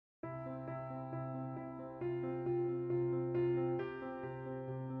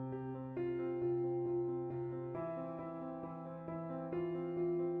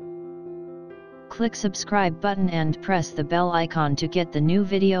Click subscribe button and press the bell icon to get the new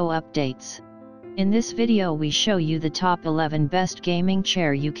video updates. In this video we show you the top 11 best gaming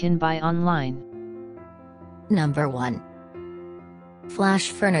chair you can buy online. Number 1. Flash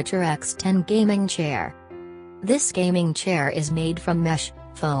Furniture X10 Gaming Chair. This gaming chair is made from mesh,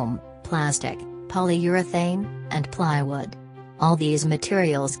 foam, plastic, polyurethane, and plywood. All these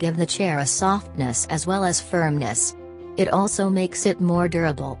materials give the chair a softness as well as firmness. It also makes it more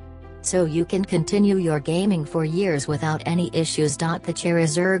durable, so you can continue your gaming for years without any issues. The chair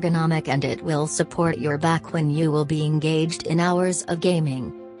is ergonomic and it will support your back when you will be engaged in hours of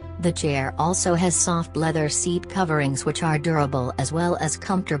gaming. The chair also has soft leather seat coverings which are durable as well as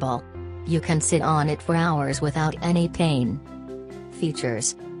comfortable. You can sit on it for hours without any pain.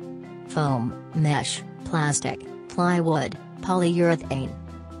 Features: foam, mesh, plastic, plywood, polyurethane.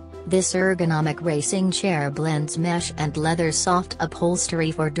 This ergonomic racing chair blends mesh and leather soft upholstery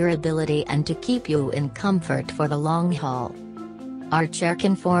for durability and to keep you in comfort for the long haul. Our chair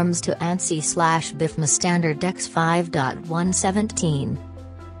conforms to ANSI/BIFMA standard DEX 5.117.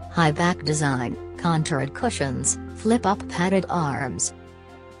 High back design, contoured cushions, flip-up padded arms.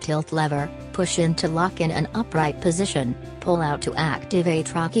 Tilt lever, push in to lock in an upright position, pull out to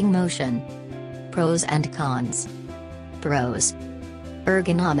activate rocking motion. Pros and cons. Pros: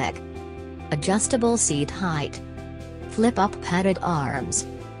 ergonomic, adjustable seat height, flip-up padded arms.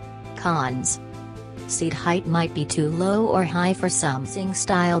 Cons: seat height might be too low or high for some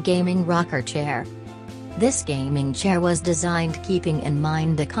style gaming rocker chair. This gaming chair was designed keeping in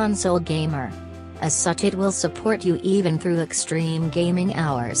mind the console gamer. As such, it will support you even through extreme gaming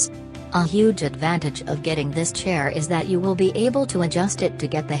hours. A huge advantage of getting this chair is that you will be able to adjust it to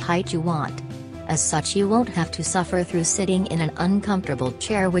get the height you want. As such, you won't have to suffer through sitting in an uncomfortable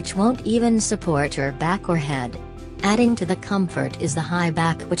chair which won't even support your back or head. Adding to the comfort is the high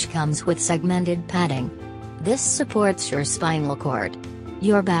back which comes with segmented padding. This supports your spinal cord.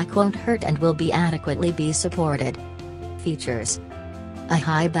 Your back won't hurt and will be adequately supported. Features: a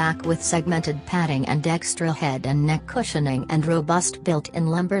high back with segmented padding and extra head and neck cushioning and robust built-in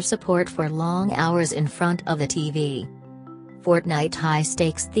lumbar support for long hours in front of the TV. Fortnite High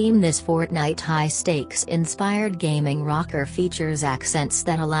Stakes theme. This Fortnite High Stakes inspired gaming rocker features accents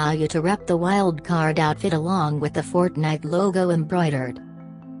that allow you to rep the wild card outfit along with the Fortnite logo embroidered.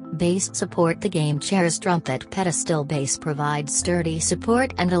 Base support. The game chair's trumpet pedestal base provides sturdy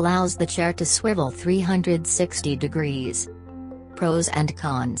support and allows the chair to swivel 360 degrees. Pros and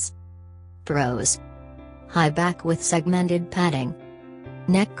cons. Pros: high back with segmented padding,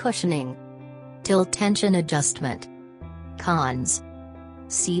 neck cushioning, tilt tension adjustment. Cons: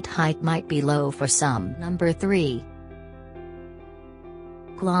 seat height might be low for some. Number 3.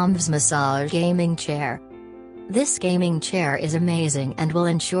 GizmosZone Gaming Chair. This gaming chair is amazing and will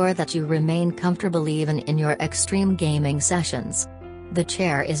ensure that you remain comfortable even in your extreme gaming sessions. The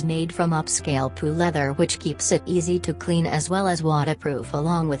chair is made from upscale PU leather which keeps it easy to clean as well as waterproof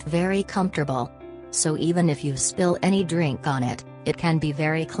along with very comfortable. So even if you spill any drink on it, it can be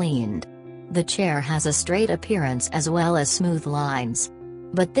very cleaned. The chair has a straight appearance as well as smooth lines.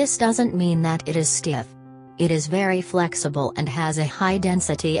 But this doesn't mean that it is stiff. It is very flexible and has a high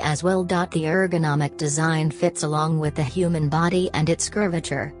density as well. The ergonomic design fits along with the human body and its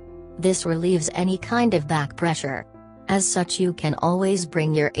curvature. This relieves any kind of back pressure. As such, you can always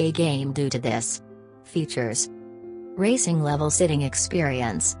bring your A game due to this. Features: racing level sitting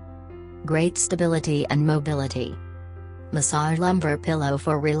experience, great stability and mobility, massage lumbar pillow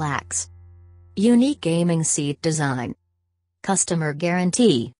for relax, unique gaming seat design, customer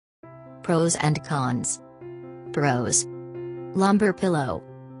guarantee. Pros and cons. Pros: lumbar pillow,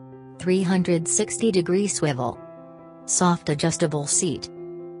 360-degree swivel, soft adjustable seat.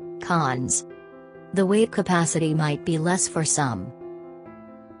 Cons: the weight capacity might be less for some.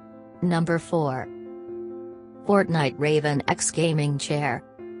 Number 4. Fortnite Raven X Gaming Chair.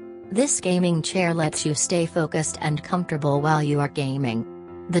 This gaming chair lets you stay focused and comfortable while you are gaming.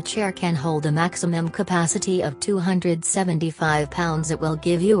 The chair can hold a maximum capacity of 275 pounds. It will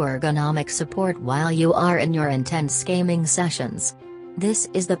give you ergonomic support while you are in your intense gaming sessions. This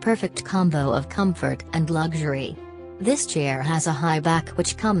is the perfect combo of comfort and luxury. This chair has a high back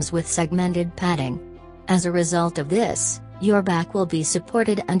which comes with segmented padding. As a result of this, your back will be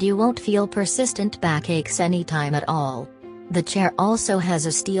supported and you won't feel persistent backaches anytime at all. The chair also has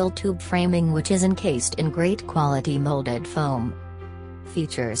a steel tube framing which is encased in great quality molded foam.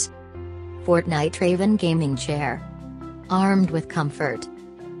 Features: Fortnite Raven Gaming Chair, armed with comfort,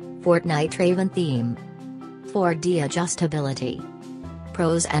 Fortnite Raven theme, 4D adjustability.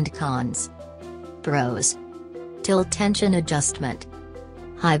 Pros and cons. Pros: tilt tension adjustment,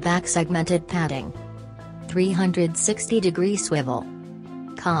 High back segmented padding. 360-degree swivel.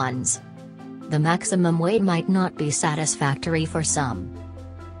 Cons. The maximum weight might not be satisfactory for some.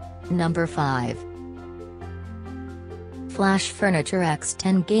 Number 5. Flash Furniture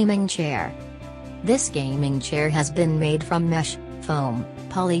X10 Gaming Chair. This gaming chair has been made from mesh, foam,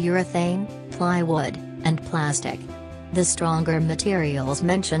 polyurethane, plywood, and plastic. The stronger materials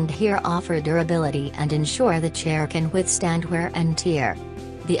mentioned here offer durability and ensure the chair can withstand wear and tear.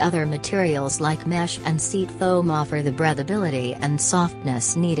 The other materials like mesh and seat foam offer the breathability and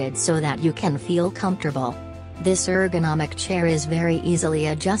softness needed so that you can feel comfortable. This ergonomic chair is very easily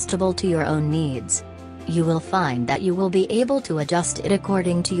adjustable to your own needs. You will find that you will be able to adjust it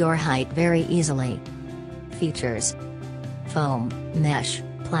according to your height very easily. Features: foam, mesh,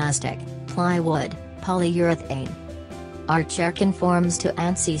 plastic, plywood, polyurethane. Our chair conforms to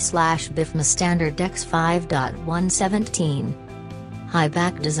ANSI/BIFMA standard DEX 5.117. High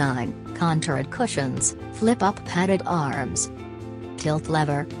back design, contoured cushions, flip-up padded arms. Tilt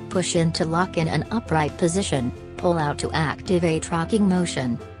lever, push in to lock in an upright position, pull out to activate rocking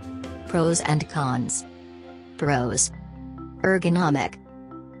motion. Pros and cons. Pros: ergonomic,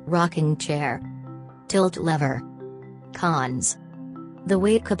 rocking chair, tilt lever. Cons: the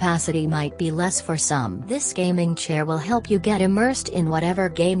weight capacity might be less for some. This gaming chair will help you get immersed in whatever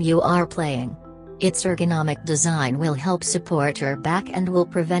game you are playing. Its ergonomic design will help support your back and will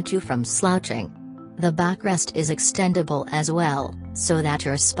prevent you from slouching. The backrest is extendable as well, so that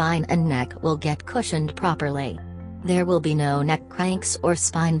your spine and neck will get cushioned properly. There will be no neck cranks or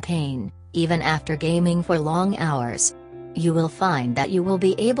spine pain, even after gaming for long hours. You will find that you will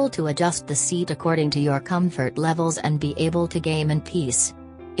be able to adjust the seat according to your comfort levels and be able to game in peace.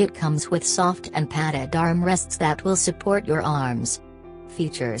 It comes with soft and padded armrests that will support your arms.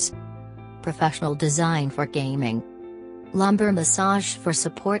 Features: professional design for gaming. Lumbar massage for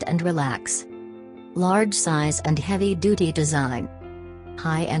support and relax. Large size and heavy-duty design.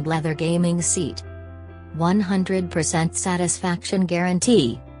 High-end leather gaming seat. 100% satisfaction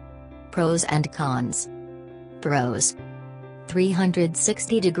guarantee. Pros and cons. Pros: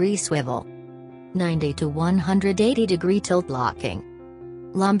 360-degree swivel. 90 to 180-degree tilt locking.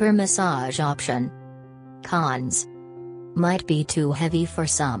 Lumbar massage option. Cons: might be too heavy for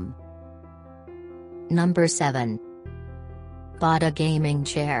some. Number 7. Bada Gaming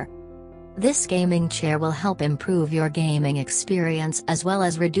Chair. This gaming chair will help improve your gaming experience as well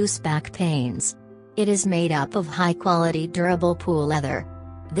as reduce back pains. It is made up of high-quality durable pool leather.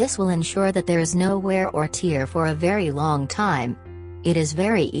 This will ensure that there is no wear or tear for a very long time. It is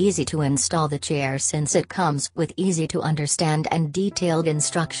very easy to install the chair since it comes with easy-to-understand and detailed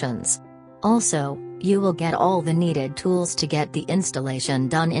instructions. Also, you will get all the needed tools to get the installation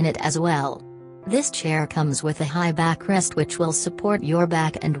done in it as well. This chair comes with a high backrest which will support your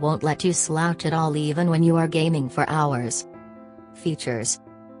back and won't let you slouch at all even when you are gaming for hours. Features: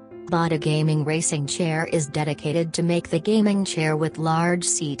 Bada Gaming Racing Chair is dedicated to make the gaming chair with large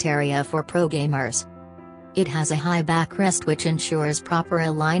seat area for pro gamers. It has a high backrest which ensures proper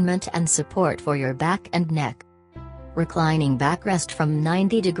alignment and support for your back and neck. Reclining backrest from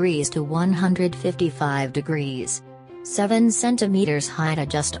 90 degrees to 155 degrees. 7 cm height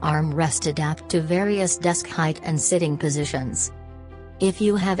adjust armrest adapt to various desk height and sitting positions. If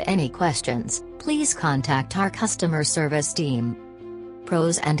you have any questions, please contact our customer service team.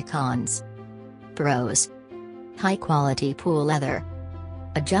 Pros and cons. Pros: high quality pool leather.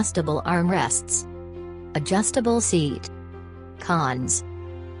 Adjustable armrests. Adjustable seat. Cons: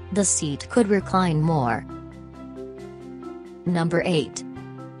 the seat could recline more. Number 8.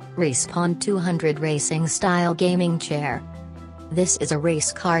 Respawn 200 Racing Style Gaming Chair. This is a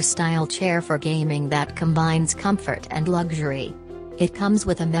race car style chair for gaming that combines comfort and luxury. It comes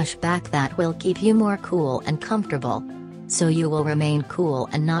with a mesh back that will keep you more cool and comfortable. So you will remain cool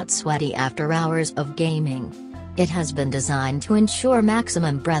and not sweaty after hours of gaming. It has been designed to ensure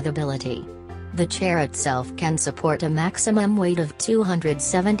maximum breathability. The chair itself can support a maximum weight of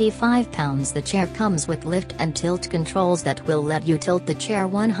 275 pounds. The chair comes with lift and tilt controls that will let you tilt the chair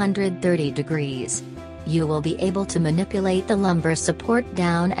 130 degrees. You will be able to manipulate the lumbar support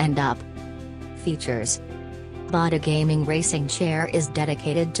down and up. Features: Bada Gaming Racing Chair is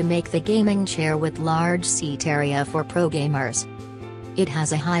dedicated to make the gaming chair with large seat area for pro gamers. It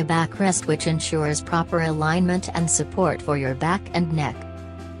has a high backrest which ensures proper alignment and support for your back and neck.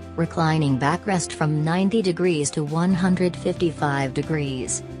 Reclining backrest from 90 degrees to 155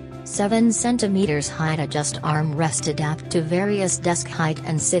 degrees. 7 cm height adjust armrest adapt to various desk height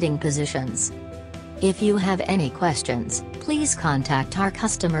and sitting positions. If you have any questions, please contact our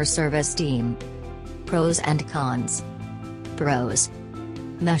customer service team. Pros and cons. Pros: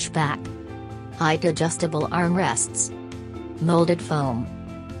 Mesh back. Height adjustable armrests. Molded foam.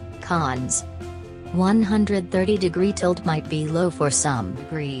 Cons. 130-degree tilt might be low for some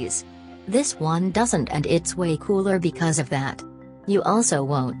degrees. This one doesn't, and it's way cooler because of that. You also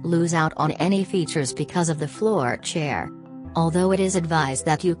won't lose out on any features because of the floor chair. Although it is advised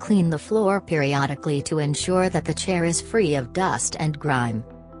that you clean the floor periodically to ensure that the chair is free of dust and grime.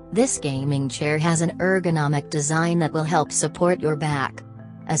 This gaming chair has an ergonomic design that will help support your back.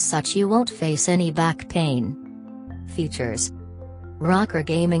 As such, you won't face any back pain. Features: rocker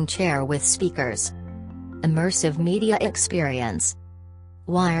gaming chair with speakers. Immersive media experience.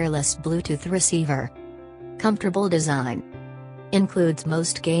 Wireless Bluetooth receiver. Comfortable design. Includes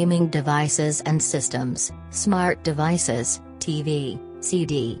most gaming devices and systems, smart devices, TV,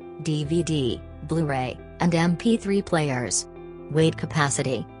 CD, DVD, Blu-ray, and MP3 players. Weight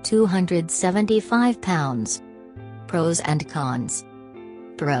capacity, 275 pounds. Pros and cons.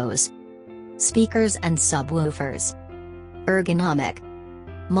 Pros: speakers and subwoofers. Ergonomic.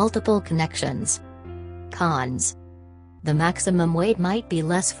 Multiple connections. Cons: the maximum weight might be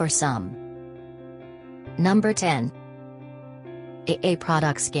less for some. Number 10. AA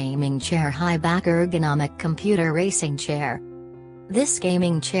Products Gaming Chair High Back Ergonomic Computer Racing Chair. This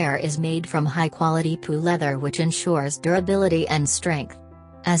gaming chair is made from high-quality PU leather, which ensures durability and strength.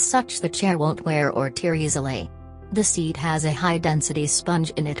 As such, the chair won't wear or tear easily. The seat has a high-density sponge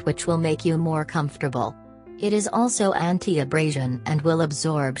in it which will make you more comfortable. It is also anti-abrasion and will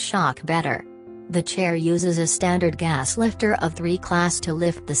absorb shock better. The chair uses a standard gas lifter of 3 class to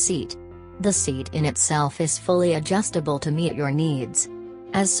lift the seat. The seat in itself is fully adjustable to meet your needs.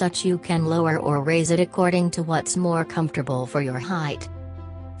 As such, you can lower or raise it according to what's more comfortable for your height.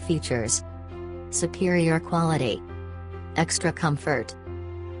 Features: superior quality. Extra comfort.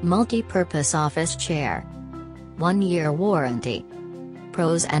 Multi-purpose office chair. 1-year warranty.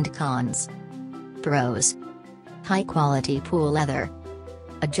 Pros and cons. Pros: high-quality PU leather.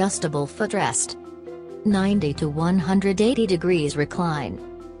 Adjustable footrest. 90 to 180 degrees recline.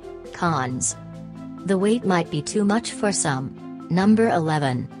 Cons: the weight might be too much for some. Number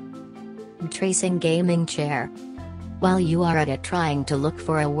 11. Tracing Gaming Chair. While you are at it trying to look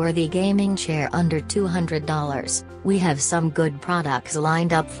for a worthy gaming chair under $200, we have some good products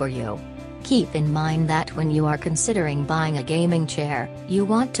lined up for you. Keep in mind that when you are considering buying a gaming chair, you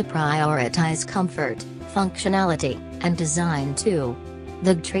want to prioritize comfort, functionality, and design too.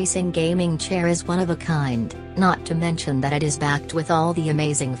 The Tracing Gaming Chair is one of a kind, not to mention that it is backed with all the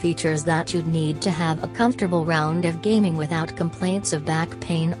amazing features that you'd need to have a comfortable round of gaming without complaints of back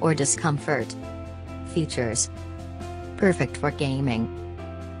pain or discomfort. Features: perfect for gaming.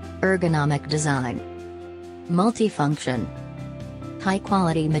 Ergonomic design. Multifunction.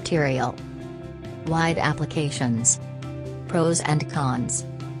 High-quality material. Wide applications. Pros and cons.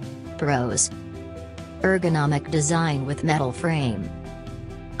 Pros: ergonomic design with metal frame.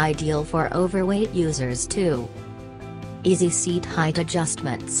 Ideal for overweight users too. Easy seat height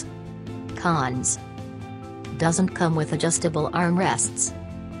adjustments. Cons: doesn't come with adjustable armrests.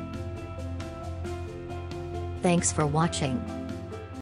 Thanks for watching.